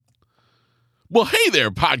Well, hey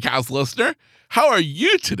there, podcast listener. How are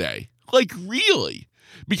you today? Like, really?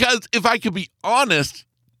 Because if I could be honest,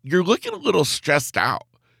 you're looking a little stressed out.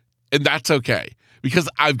 And that's okay, because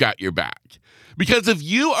I've got your back. Because if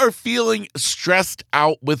you are feeling stressed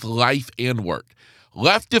out with life and work,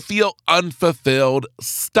 left to feel unfulfilled,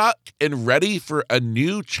 stuck, and ready for a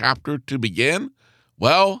new chapter to begin,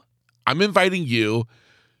 well, I'm inviting you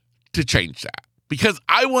to change that. Because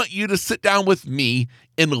I want you to sit down with me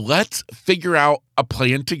and let's figure out a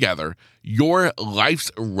plan together, your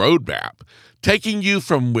life's roadmap, taking you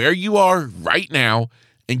from where you are right now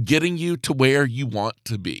and getting you to where you want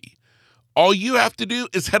to be. All you have to do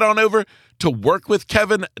is head on over to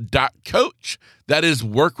workwithkevin.coach. That is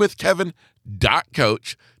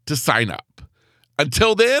workwithkevin.coach to sign up.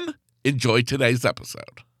 Until then, enjoy today's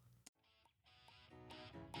episode.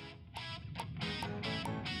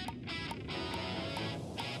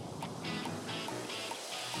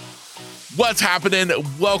 What's happening?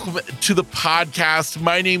 Welcome to the podcast.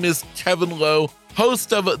 My name is Kevin Lowe,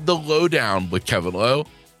 host of The Lowdown with Kevin Lowe,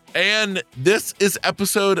 and this is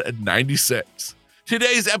episode 96.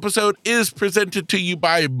 Today's episode is presented to you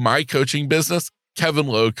by my coaching business, Kevin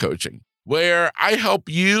Lowe Coaching, where I help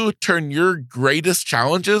you turn your greatest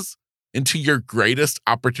challenges into your greatest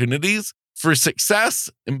opportunities for success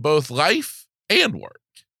in both life and work.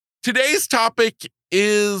 Today's topic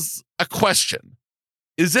is a question.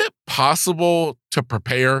 Is it possible to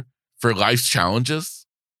prepare for life's challenges?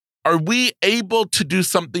 Are we able to do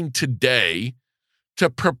something today to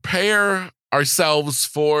prepare ourselves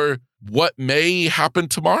for what may happen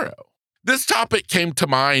tomorrow? This topic came to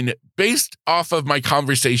mind based off of my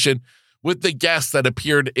conversation with the guest that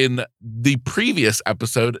appeared in the previous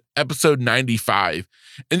episode, episode 95,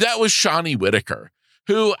 and that was Shawnee Whitaker,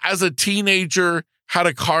 who as a teenager had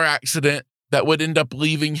a car accident that would end up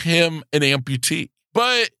leaving him an amputee.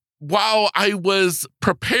 But while I was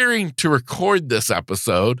preparing to record this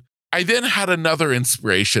episode, I then had another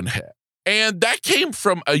inspiration hit. And that came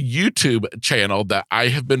from a YouTube channel that I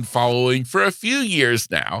have been following for a few years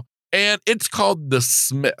now. And it's called The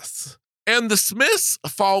Smiths. And The Smiths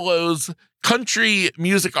follows country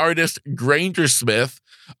music artist Granger Smith,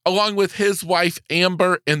 along with his wife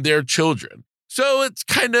Amber and their children. So it's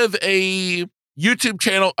kind of a YouTube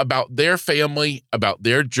channel about their family, about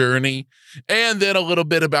their journey, and then a little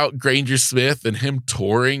bit about Granger Smith and him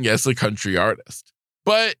touring as a country artist.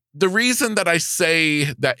 But the reason that I say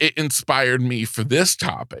that it inspired me for this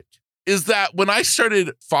topic is that when I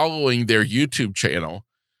started following their YouTube channel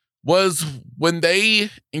was when they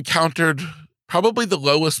encountered probably the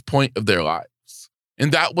lowest point of their lives.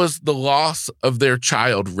 And that was the loss of their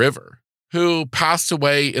child, River, who passed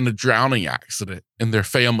away in a drowning accident in their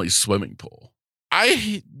family's swimming pool.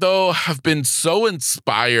 I, though, have been so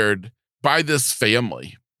inspired by this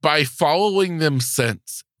family, by following them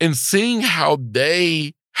since, and seeing how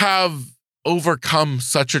they have overcome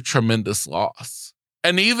such a tremendous loss.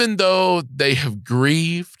 And even though they have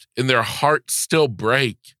grieved and their hearts still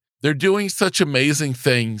break, they're doing such amazing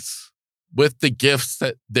things with the gifts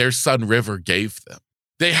that their son River gave them.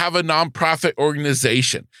 They have a nonprofit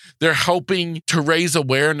organization. They're helping to raise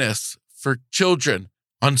awareness for children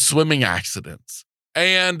on swimming accidents.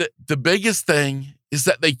 And the biggest thing is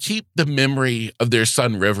that they keep the memory of their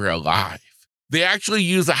son River alive. They actually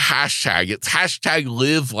use a hashtag. It's hashtag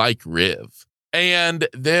live like Riv. And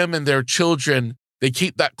them and their children, they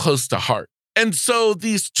keep that close to heart. And so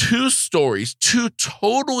these two stories, two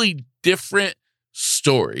totally different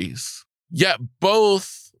stories, yet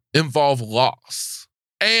both involve loss.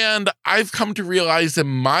 And I've come to realize in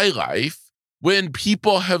my life, when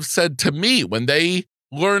people have said to me, when they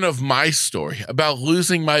learn of my story about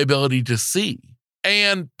losing my ability to see,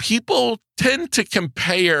 and people tend to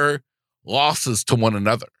compare losses to one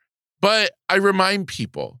another. But I remind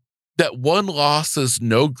people that one loss is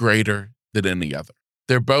no greater than any other.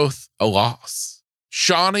 They're both a loss.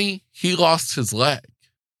 Shawnee, he lost his leg.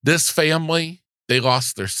 This family, they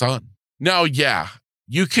lost their son. Now, yeah,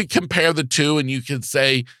 you could compare the two and you could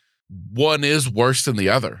say one is worse than the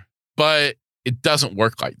other, but it doesn't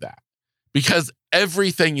work like that because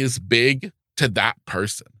everything is big to that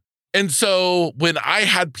person. And so when I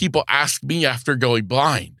had people ask me after going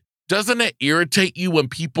blind, doesn't it irritate you when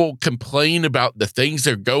people complain about the things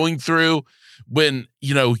they're going through when,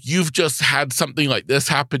 you've just had something like this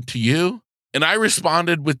happen to you? And I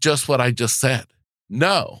responded with just what I just said.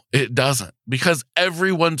 No, it doesn't, because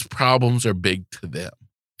everyone's problems are big to them.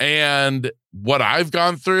 And what I've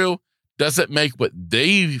gone through doesn't make what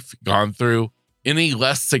they've gone through any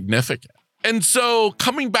less significant. And so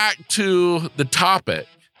coming back to the topic,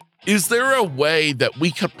 is there a way that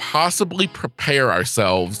we could possibly prepare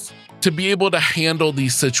ourselves to be able to handle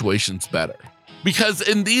these situations better. Because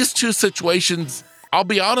in these two situations, I'll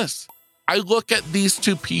be honest, I look at these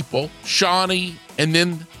two people, Shawnee and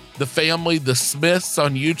then the family, the Smiths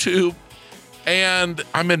on YouTube, and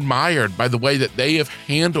I'm admired by the way that they have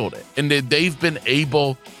handled it and that they've been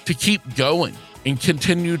able to keep going and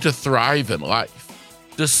continue to thrive in life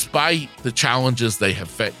despite the challenges they have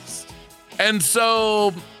faced. And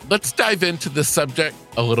so let's dive into this subject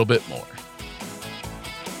a little bit more.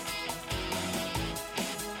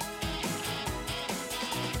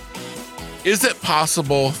 Is it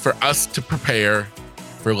possible for us to prepare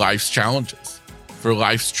for life's challenges, for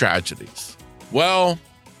life's tragedies? Well,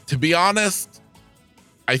 to be honest,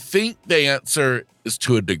 I think the answer is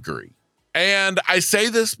to a degree. And I say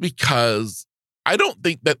this because I don't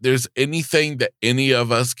think that there's anything that any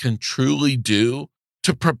of us can truly do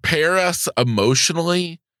to prepare us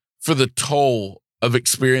emotionally for the toll of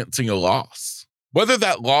experiencing a loss. Whether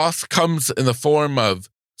that loss comes in the form of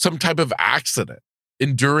some type of accident,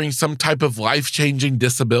 enduring some type of life-changing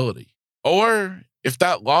disability, or if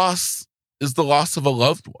that loss is the loss of a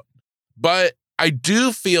loved one. But I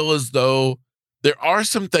do feel as though there are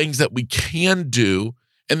some things that we can do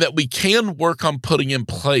and that we can work on putting in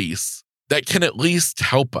place that can at least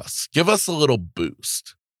help us, give us a little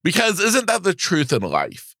boost. Because isn't that the truth in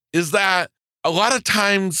life? Is that a lot of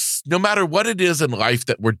times, no matter what it is in life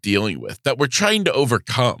that we're dealing with, that we're trying to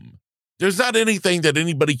overcome, there's not anything that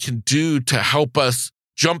anybody can do to help us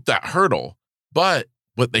jump that hurdle. But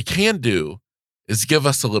what they can do is give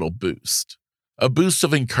us a little boost, a boost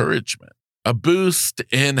of encouragement, a boost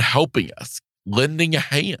in helping us, lending a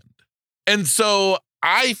hand. And so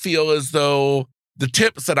I feel as though the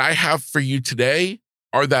tips that I have for you today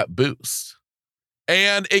are that boost.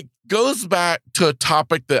 And it goes back to a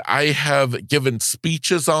topic that I have given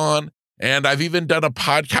speeches on, and I've even done a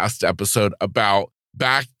podcast episode about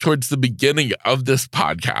back towards the beginning of this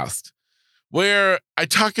podcast, where I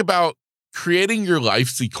talk about creating your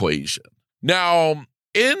life's equation. Now,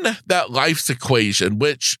 in that life's equation,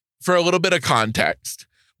 which for a little bit of context,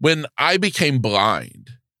 when I became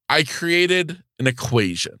blind, I created an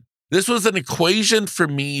equation. This was an equation for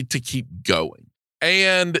me to keep going.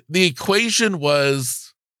 And the equation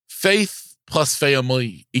was faith plus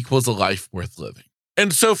family equals a life worth living.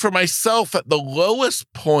 And so for myself, at the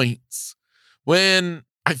lowest points, when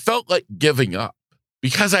I felt like giving up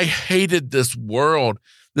because I hated this world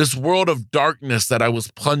of darkness that I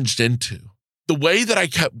was plunged into, the way that I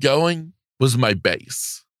kept going was my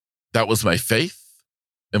base. That was my faith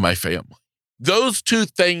and my family. Those two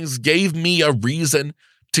things gave me a reason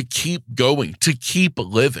to keep going, to keep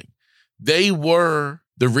living. They were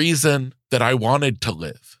the reason that I wanted to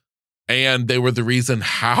live, and they were the reason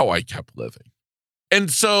how I kept living. And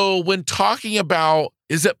so when talking about,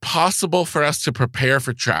 is it possible for us to prepare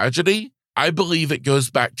for tragedy? I believe it goes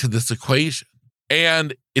back to this equation,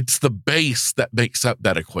 and it's the base that makes up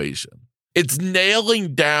that equation. It's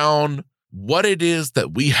nailing down what it is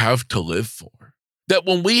that we have to live for. That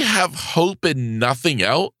when we have hope in nothing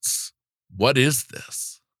else, what is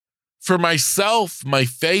this? For myself, my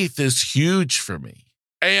faith is huge for me.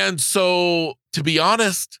 And so, to be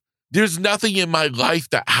honest, there's nothing in my life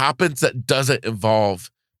that happens that doesn't involve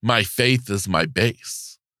my faith as my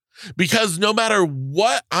base. Because no matter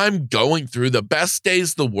what I'm going through, the best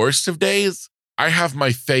days, the worst of days, I have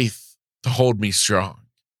my faith to hold me strong.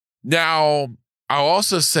 Now, I'll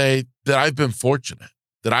also say that I've been fortunate,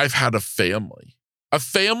 that I've had a family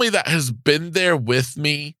that has been there with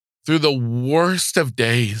me through the worst of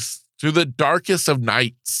days, through the darkest of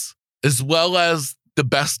nights, as well as the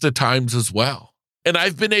best of times as well. And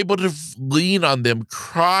I've been able to lean on them,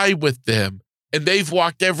 cry with them, and they've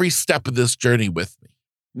walked every step of this journey with me.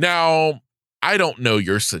 Now, I don't know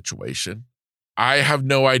your situation. I have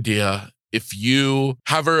no idea if you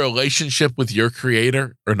have a relationship with your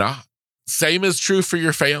creator or not. Same is true for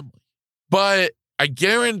your family. But I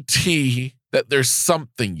guarantee that there's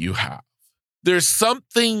something you have. There's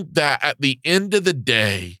something that at the end of the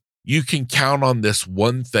day, you can count on this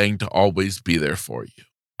one thing to always be there for you.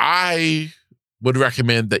 I would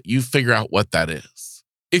recommend that you figure out what that is.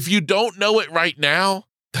 If you don't know it right now,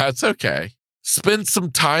 that's okay. Spend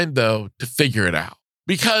some time, though, to figure it out.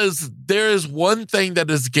 Because there is one thing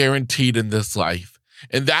that is guaranteed in this life,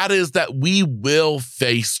 and that is that we will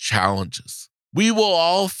face challenges. We will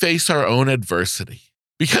all face our own adversity.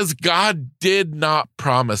 Because God did not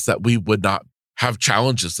promise that we would not have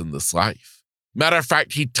challenges in this life. Matter of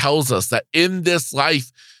fact, he tells us that in this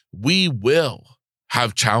life, we will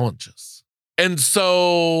have challenges. And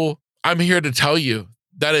so I'm here to tell you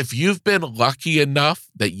that if you've been lucky enough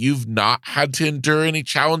that you've not had to endure any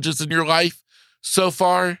challenges in your life so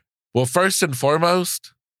far, Well, first and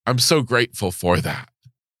foremost, I'm so grateful for that.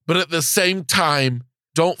 But at the same time,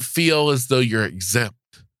 don't feel as though you're exempt.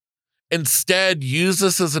 Instead, use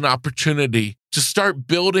this as an opportunity to start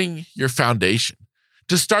building your foundation,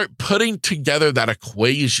 to start putting together that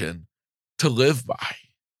equation to live by.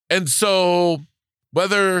 And so,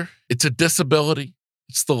 whether it's a disability,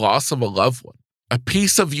 it's the loss of a loved one, a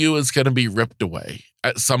piece of you is going to be ripped away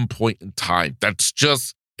at some point in time. It's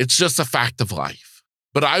just a fact of life.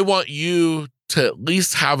 But I want you to at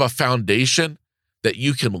least have a foundation that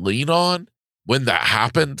you can lean on when that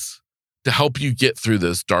happens to help you get through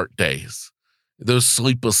those dark days, those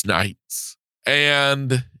sleepless nights,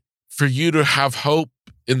 and for you to have hope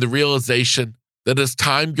in the realization that as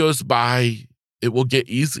time goes by, it will get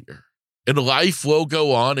easier and life will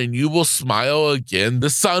go on and you will smile again. The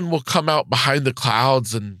sun will come out behind the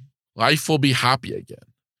clouds and life will be happy again.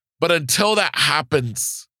 But until that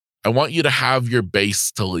happens, I want you to have your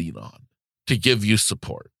base to lean on, to give you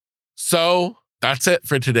support. So that's it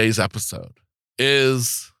for today's episode,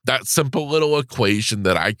 is that simple little equation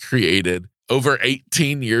that I created over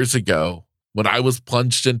 18 years ago when I was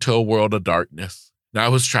plunged into a world of darkness. And I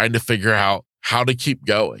was trying to figure out how to keep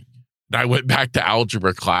going. And I went back to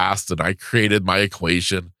algebra class and I created my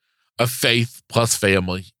equation of faith plus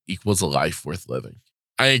family equals a life worth living.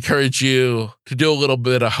 I encourage you to do a little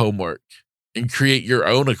bit of homework and create your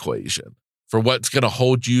own equation for what's going to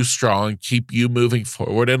hold you strong, keep you moving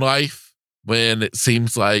forward in life when it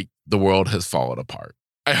seems like the world has fallen apart.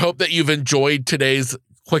 I hope that you've enjoyed today's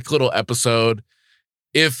quick little episode.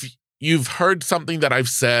 If you've heard something that I've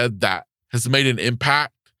said that has made an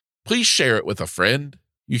impact, please share it with a friend.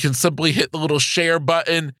 You can simply hit the little share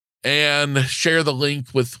button and share the link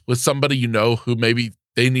with somebody you know who maybe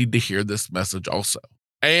they need to hear this message also.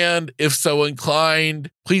 And if so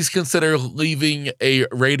inclined, please consider leaving a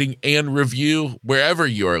rating and review wherever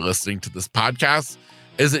you are listening to this podcast,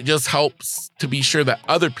 as it just helps to be sure that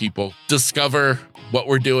other people discover what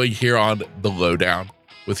we're doing here on The Lowdown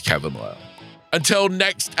with Kevin Lowe. Until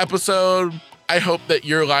next episode, I hope that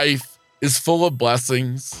your life is full of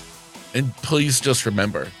blessings. And please just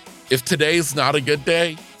remember, if today's not a good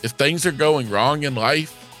day, if things are going wrong in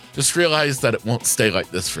life, just realize that it won't stay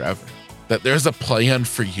like this forever. That there's a plan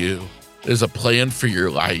for you, there's a plan for your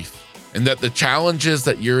life, and that the challenges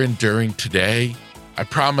that you're enduring today, I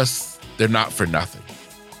promise they're not for nothing.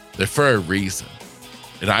 They're for a reason,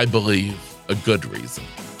 and I believe a good reason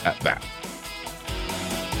at that.